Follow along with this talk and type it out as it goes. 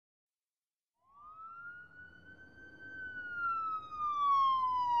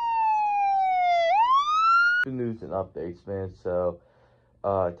the news and updates, man. So,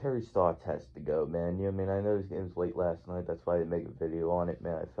 Terry Stotts has to go, man. You know what I mean? I know this game was late last night. That's why I didn't make a video on it,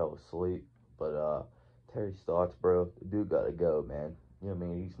 man. I fell asleep. But, Terry Stotts, bro, the dude gotta go, man. You know what I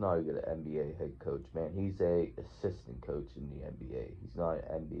mean? He's not a good NBA head coach, man. He's a assistant coach in the NBA. He's not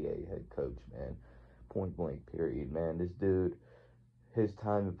an NBA head coach, man. Point blank, period, man. This dude, his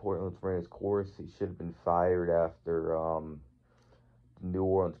time in Portland's ran his course. He should have been fired after the New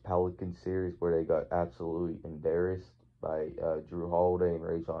Orleans Pelicans series where they got absolutely embarrassed by Drew Holiday and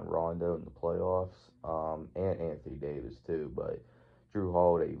Rajon Rondo in the playoffs, and Anthony Davis too. But Drew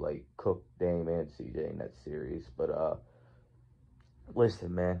Holiday like cooked Dame and CJ in that series. But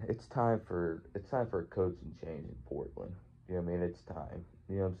listen, man, it's time for a coaching change in Portland. You know what I mean? It's time.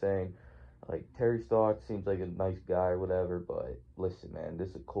 You know what I'm saying? Like, Terry Stotts seems like a nice guy or whatever, but listen, man, this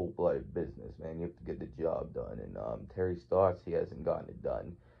is a cold-blooded business, man. You have to get the job done. And Terry Stotts, he hasn't gotten it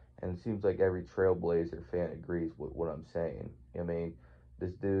done. And it seems like every Trailblazer fan agrees with what I'm saying. I mean,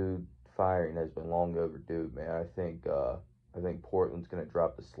 this dude firing has been long overdue, man. I think Portland's going to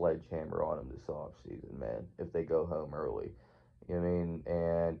drop the sledgehammer on him this offseason, man, if they go home early. You know what I mean?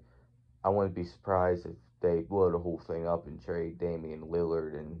 And I wouldn't be surprised if they blow the whole thing up and trade Damian,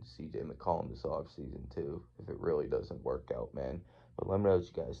 Lillard, and CJ McCollum this offseason, too, if it really doesn't work out, man. But let me know what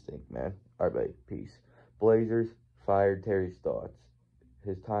you guys think, man. All right, buddy. Peace. Blazers fired Terry Stotts.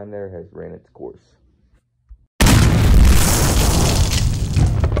 His time there has ran its course.